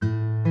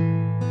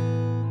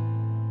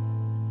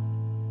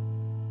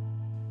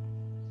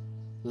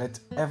let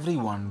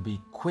everyone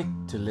be quick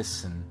to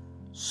listen,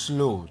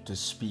 slow to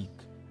speak,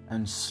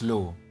 and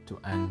slow to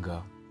anger.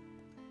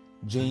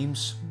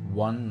 James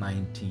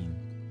 1:19.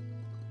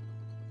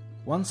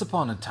 Once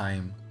upon a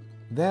time,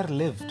 there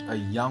lived a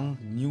young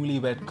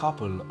newlywed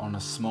couple on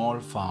a small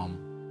farm.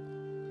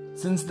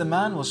 Since the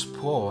man was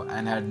poor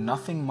and had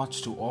nothing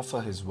much to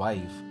offer his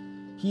wife,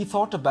 he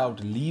thought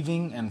about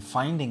leaving and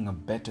finding a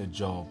better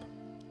job.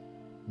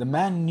 The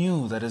man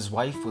knew that his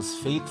wife was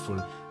faithful,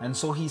 and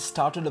so he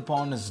started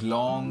upon his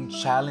long,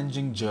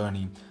 challenging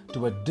journey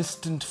to a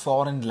distant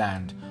foreign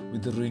land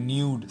with a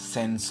renewed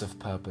sense of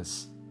purpose.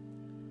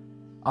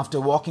 After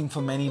walking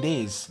for many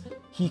days,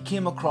 he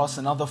came across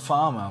another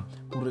farmer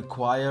who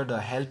required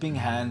a helping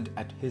hand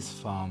at his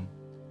farm.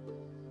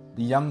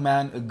 The young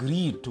man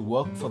agreed to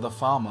work for the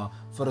farmer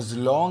for as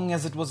long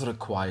as it was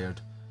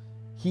required.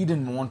 He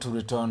didn't want to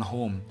return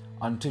home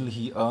until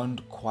he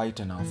earned quite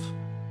enough.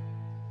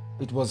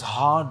 It was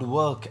hard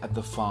work at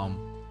the farm,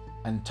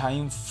 and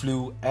time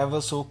flew ever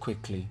so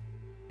quickly.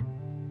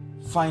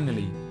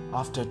 Finally,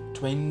 after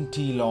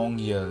 20 long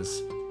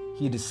years,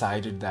 he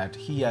decided that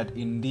he had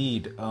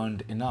indeed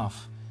earned enough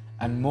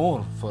and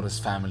more for his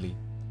family.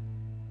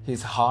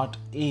 His heart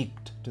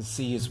ached to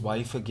see his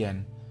wife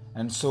again,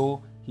 and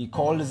so he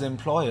called his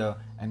employer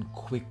and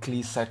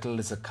quickly settled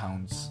his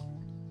accounts.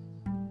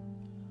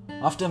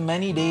 After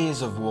many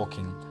days of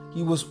walking,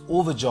 he was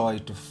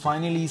overjoyed to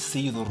finally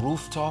see the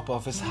rooftop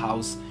of his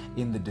house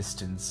in the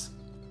distance.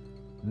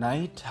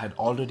 Night had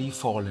already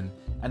fallen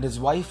and his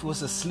wife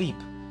was asleep,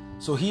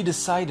 so he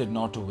decided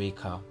not to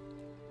wake her.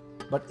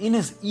 But in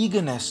his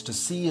eagerness to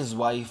see his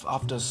wife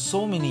after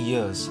so many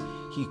years,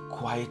 he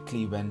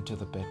quietly went to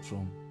the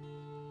bedroom.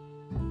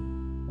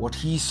 What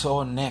he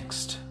saw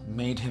next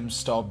made him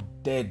stop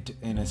dead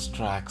in his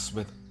tracks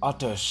with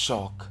utter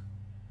shock.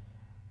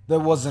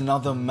 There was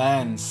another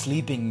man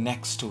sleeping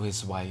next to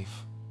his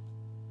wife.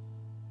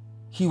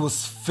 He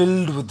was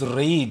filled with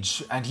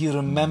rage and he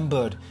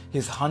remembered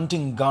his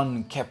hunting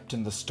gun kept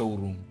in the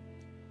storeroom.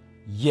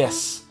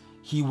 Yes,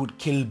 he would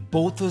kill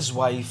both his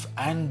wife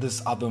and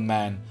this other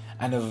man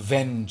and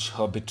avenge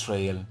her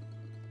betrayal.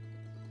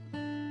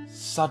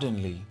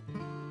 Suddenly,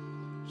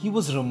 he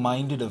was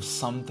reminded of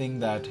something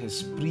that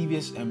his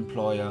previous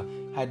employer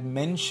had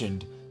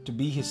mentioned to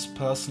be his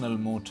personal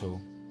motto: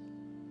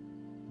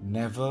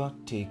 never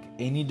take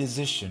any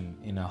decision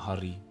in a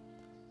hurry.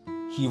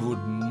 He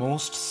would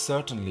most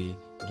certainly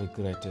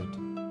regret it.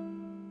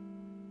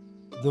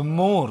 The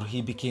more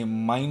he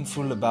became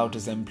mindful about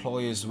his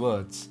employer's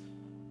words,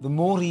 the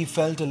more he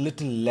felt a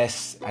little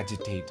less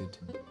agitated.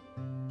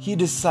 He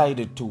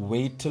decided to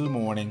wait till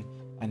morning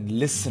and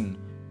listen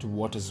to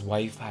what his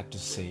wife had to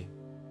say.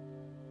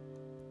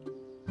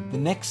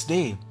 The next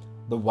day,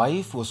 the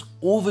wife was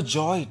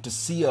overjoyed to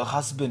see her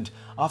husband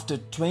after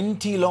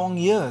 20 long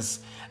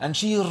years, and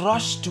she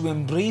rushed to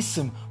embrace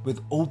him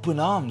with open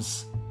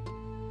arms.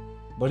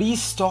 But he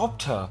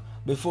stopped her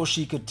before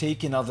she could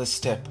take another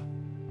step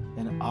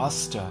and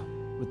asked her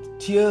with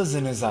tears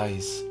in his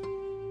eyes,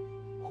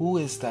 "Who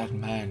is that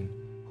man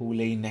who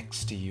lay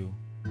next to you?"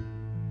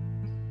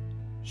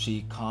 She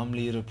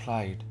calmly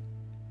replied,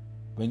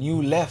 "When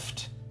you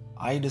left,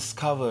 I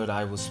discovered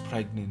I was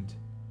pregnant.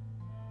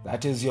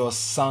 That is your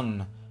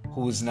son,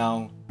 who is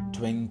now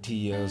 20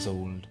 years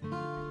old."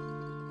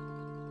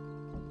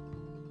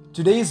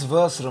 Today's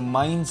verse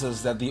reminds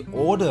us that the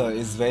order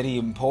is very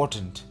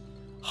important.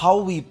 How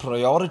we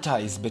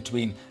prioritize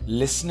between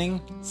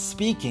listening,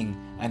 speaking,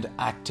 and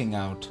acting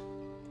out.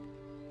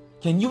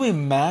 Can you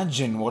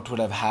imagine what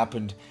would have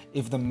happened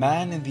if the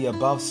man in the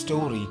above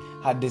story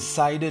had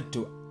decided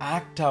to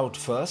act out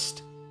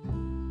first?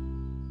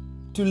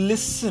 To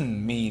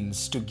listen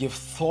means to give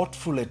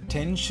thoughtful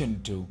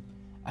attention to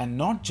and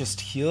not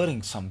just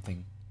hearing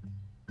something.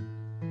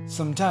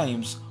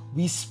 Sometimes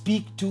we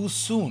speak too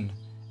soon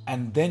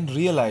and then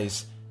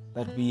realize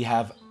that we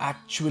have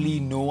actually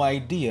no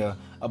idea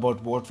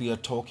about what we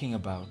are talking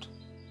about.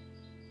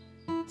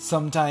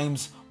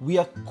 Sometimes we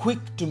are quick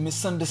to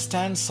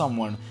misunderstand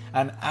someone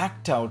and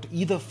act out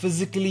either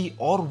physically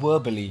or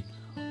verbally,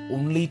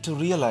 only to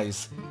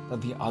realize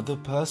that the other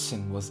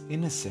person was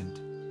innocent.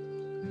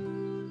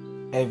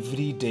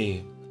 Every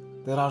day,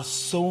 there are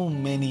so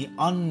many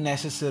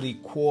unnecessary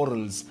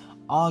quarrels,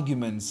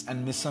 arguments,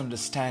 and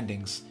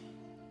misunderstandings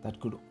that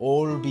could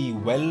all be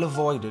well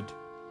avoided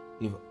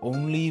if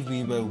only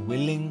we were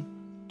willing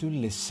to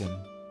listen,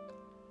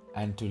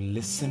 and to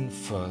listen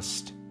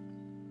first.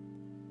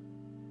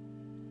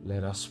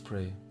 Let us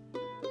pray.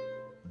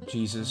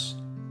 Jesus,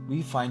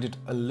 we find it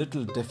a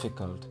little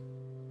difficult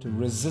to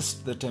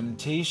resist the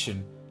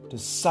temptation to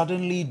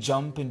suddenly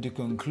jump into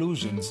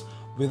conclusions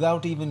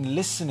without even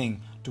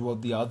listening to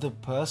what the other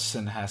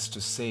person has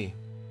to say.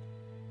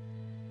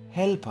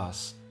 Help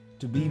us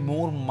to be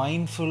more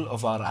mindful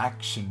of our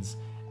actions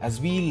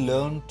as we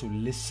learn to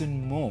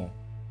listen more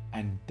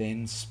and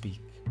then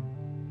speak.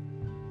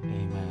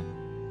 Amen.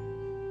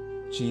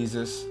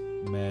 Jesus,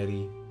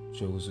 Mary,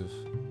 Joseph,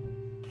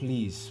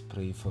 please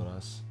pray for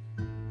us.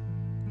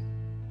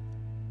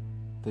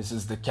 This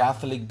is the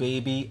Catholic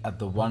Baby at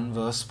the One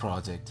Verse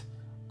Project.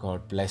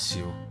 God bless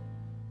you.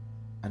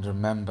 And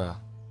remember,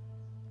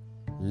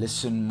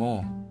 listen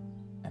more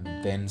and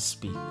then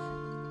speak.